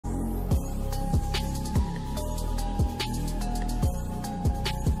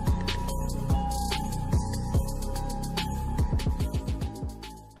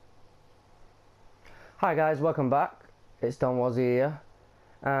Hi guys, welcome back. It's Donwozi here,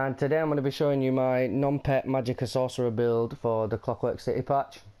 and today I'm going to be showing you my non-pet Magicka Sorcerer build for the Clockwork City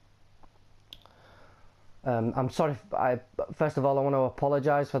patch. I'm sorry, first of all I want to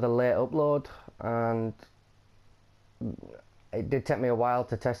apologise for the late upload, and it did take me a while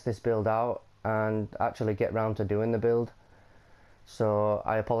to test this build out and actually get round to doing the build, so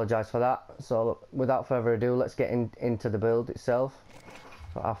I apologise for that. So without further ado, let's get into the build itself.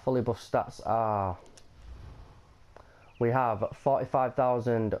 So our fully buffed stats are: we have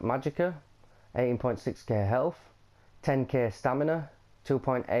 45,000 Magicka, 18.6k health, 10k stamina,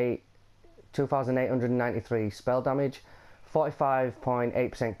 2,893 spell damage,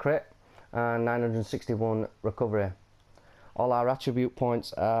 45.8% crit, and 961 recovery. All our attribute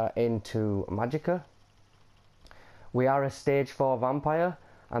points are into Magicka. We are a stage 4 vampire,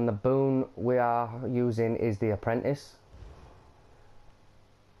 and the boon we are using is the Apprentice.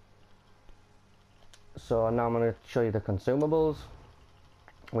 So now I'm going to show you the consumables.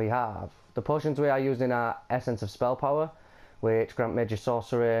 We have the potions we are using are Essence of Spell Power, which grant Major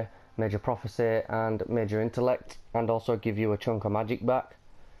Sorcery, Major Prophecy and Major Intellect, and also give you a chunk of magic back.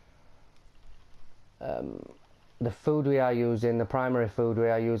 The food we are using, the primary food we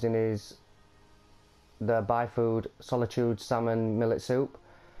are using is the Buy Food Solitude Salmon Millet Soup,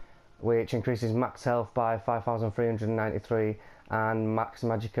 which increases max health by 5,393 and max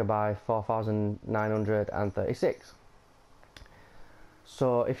Magicka by 4,936.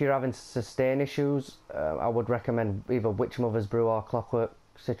 So if you're having sustain issues, I would recommend either Witch Mother's Brew or Clockwork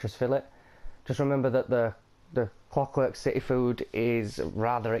Citrus Fillet. Just remember that the Clockwork City food is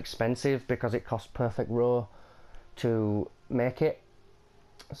rather expensive because it costs perfect raw to make it.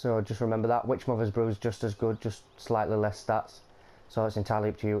 So just remember that. Witch Mother's Brew is just as good, just slightly less stats. So it's entirely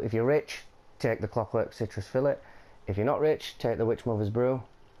up to you. If you're rich, take the Clockwork Citrus Fillet. If you're not rich, take the Witch Mother's Brew.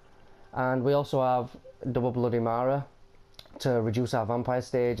 And we also have Double Bloody Mara to reduce our vampire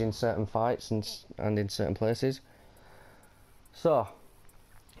stage in certain fights and in certain places. So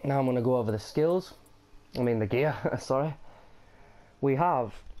now I'm going to go over the skills. The gear, sorry. We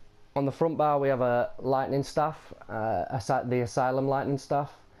have, on the front bar we have a lightning staff, the Asylum lightning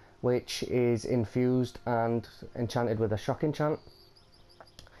staff, which is infused and enchanted with a shock enchant.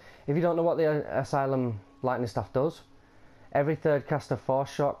 If you don't know what the Asylum lightning staff does, every third cast of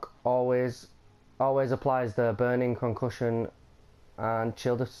Force Shock always applies the burning, concussion and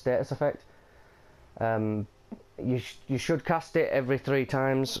chill status effect. You should cast it every 3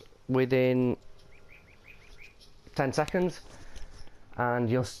 times within 10 seconds, and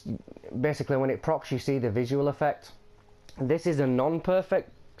you'll basically, when it procs, you see the visual effect. This is a non-perfect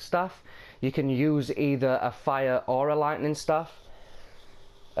staff. You can use either a fire or a lightning staff.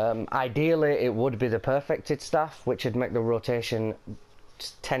 Ideally it would be the perfected staff, which would make the rotation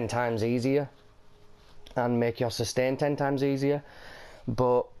 10 times easier and make your sustain 10 times easier,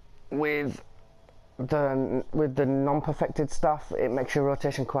 but with the non-perfected staff it makes your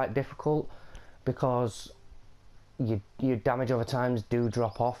rotation quite difficult because your damage over times do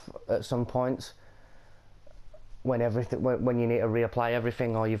drop off at some points when you need to reapply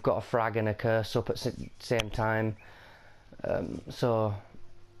everything, or you've got a frag and a curse up at the same time.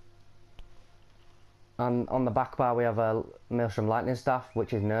 And on the back bar we have a Maelstrom Lightning Staff,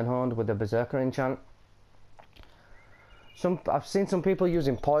 which is Nirnhorned with a Berserker enchant. I've seen some people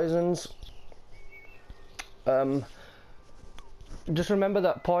using poisons. Just remember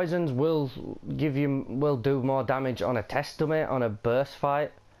that poisons will do more damage on a test dummy, on a burst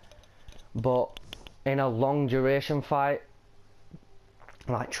fight, but in a long duration fight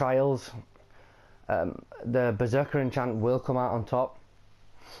like trials, the Berserker enchant will come out on top.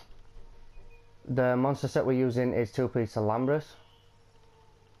 The monster set we're using is 2-piece Alambris,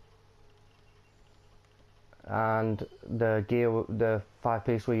 and the gear, the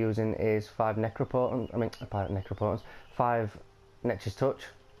 5-piece we're using is 5 Necropotents, 5 Netch's Touch,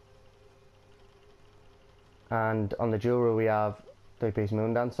 and on the jewelry we have 3-piece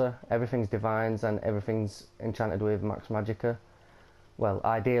Moondancer. Everything's Divines and everything's enchanted with max Magicka. Well,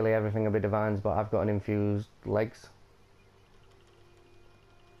 ideally everything will be Divines, but I've got an infused legs.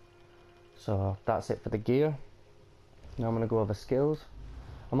 So that's it for the gear. Now I'm going to go over skills.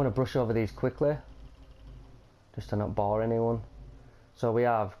 I'm going to brush over these quickly, just to not bore anyone. So we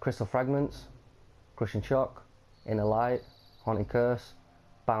have Crystal Fragments, Crushing Shock, Inner Light, Haunting Curse,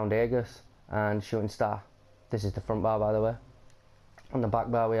 Bound Aegis and Shooting Star. This is the front bar, by the way. On the back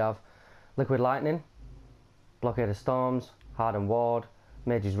bar we have Liquid Lightning, Blockade of Storms, Hardened Ward,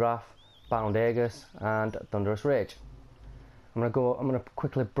 Mage's Wrath, Bound Aegis and Thunderous Rage. I'm going to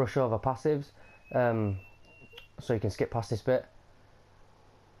quickly brush over passives, so you can skip past this bit.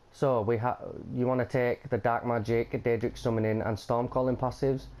 So you want to take the Dark Magic, Daedric Summoning and Stormcalling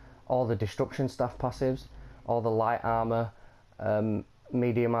passives, all the Destruction Staff passives, all the Light Armor,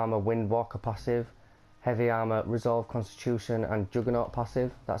 Medium Armor Windwalker passive, Heavy Armor Resolve Constitution and Juggernaut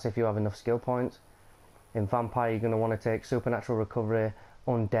passive. That's if you have enough skill points. In Vampire, you're going to want to take Supernatural Recovery,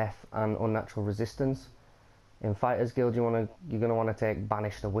 Undeath and Unnatural Resistance. In Fighters Guild, you're going to want to take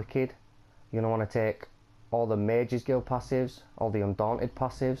Banish the Wicked. You're going to want to take all the Mages Guild passives, all the Undaunted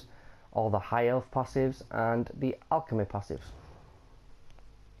passives, all the High Elf passives, and the Alchemy passives.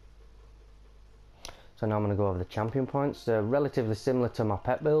 So now I'm going to go over the champion points. They're relatively similar to my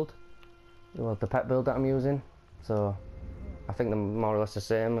pet build, well, the pet build that I'm using. So I think they're more or less the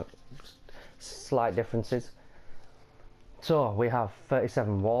same, slight differences. So we have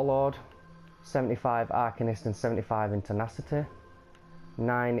 37 Warlord, 75 Arcanist and 75 in Tenacity,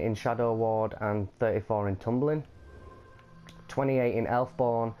 9 in Shadow Ward and 34 in Tumbling, 28 in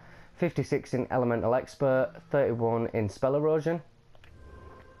Elfborn, 56 in Elemental Expert, 31 in Spell Erosion.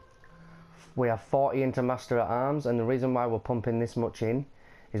 We have 40 into Master at Arms, and the reason why we're pumping this much in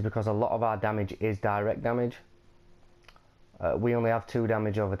is because a lot of our damage is direct damage. We only have 2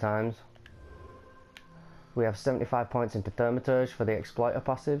 damage over times. We have 75 points into Thaumaturge for the Exploiter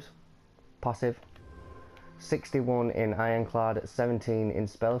passive, 61 in Ironclad, 17 in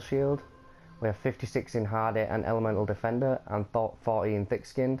Spell Shield. We have 56 in Hardy and Elemental Defender, and 40 in Thick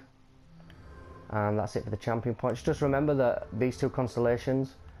Skinned. And that's it for the champion points. Just remember that these 2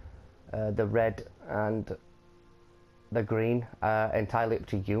 constellations, the red and the green, are entirely up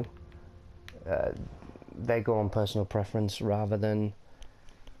to you. They go on personal preference rather than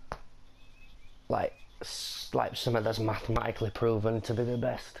like something that's mathematically proven to be the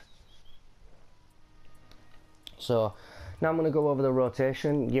best. So now I'm going to go over the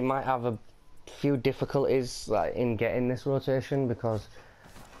rotation. You might have a few difficulties in getting this rotation because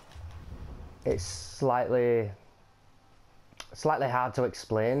it's slightly hard to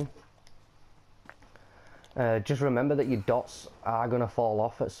explain. Just remember that your dots are going to fall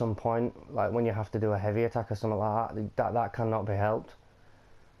off at some point, like when you have to do a heavy attack or something like that. That cannot be helped.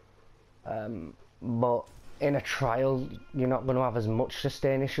 But in a trial, you're not going to have as much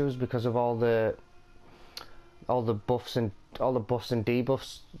sustain issues because of all the buffs and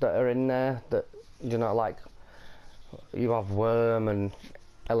debuffs that are in there. That like you have Worm and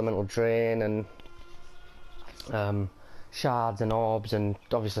Elemental Drain and shards and orbs, and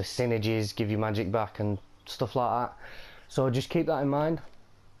obviously synergies give you magic back and stuff like that. So just keep that in mind.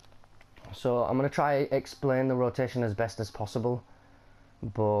 So I'm going to try explain the rotation as best as possible,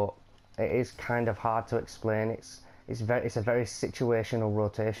 but it is kind of hard to explain. It's a very situational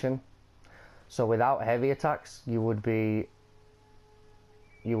rotation. So without heavy attacks, you would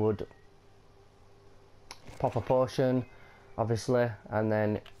pop a potion, obviously, and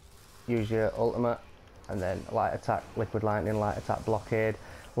then use your ultimate, and then light attack, liquid lightning, light attack, blockade,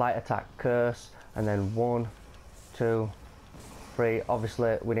 light attack, curse, and then 1, 2, 3.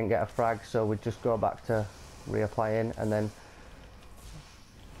 Obviously we didn't get a frag, so we just go back to reapplying, and then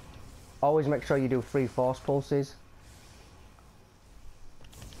always make sure you do 3 force pulses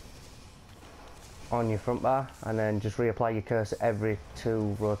on your front bar, and then just reapply your curse every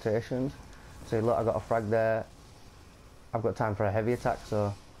 2 rotations. So look, I got a frag there. I've got time for a heavy attack,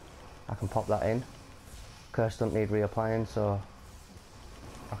 so I can pop that in. Curse don't need reapplying, so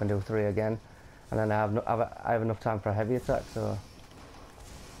I can do 3 again, and then I have enough time for a heavy attack. So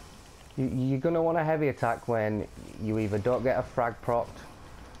you're gonna want a heavy attack when you either don't get a frag procced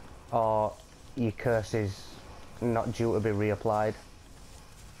or your curse is not due to be reapplied.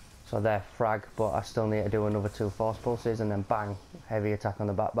 So they're frag, but I still need to do another 2 force pulses, and then bang, heavy attack on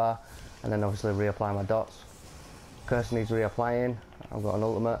the back bar, and then obviously reapply my dots. Curse needs reapplying. I've got an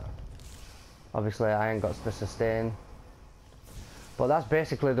ultimate. Obviously I ain't got the sustain. But that's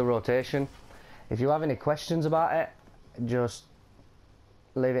basically the rotation. If you have any questions about it, just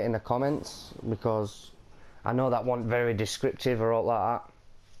leave it in the comments, because I know that wasn't very descriptive or all like that.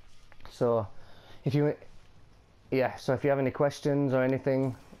 So if you have any questions or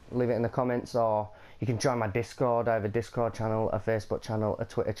anything, leave it in the comments, or you can join my Discord. I have a Discord channel, a Facebook channel, a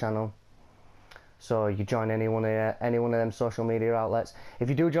Twitter channel. So you join any one of them social media outlets. If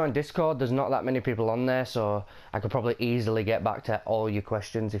you do join Discord, there's not that many people on there, so I could probably easily get back to all your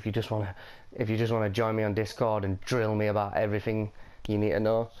questions if you just want to join me on Discord and drill me about everything you need to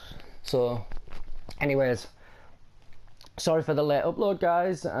know. So anyways, sorry for the late upload,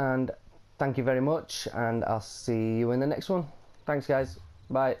 guys, and thank you very much, and I'll see you in the next one. Thanks, guys.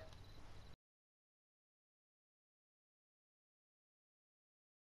 Bye.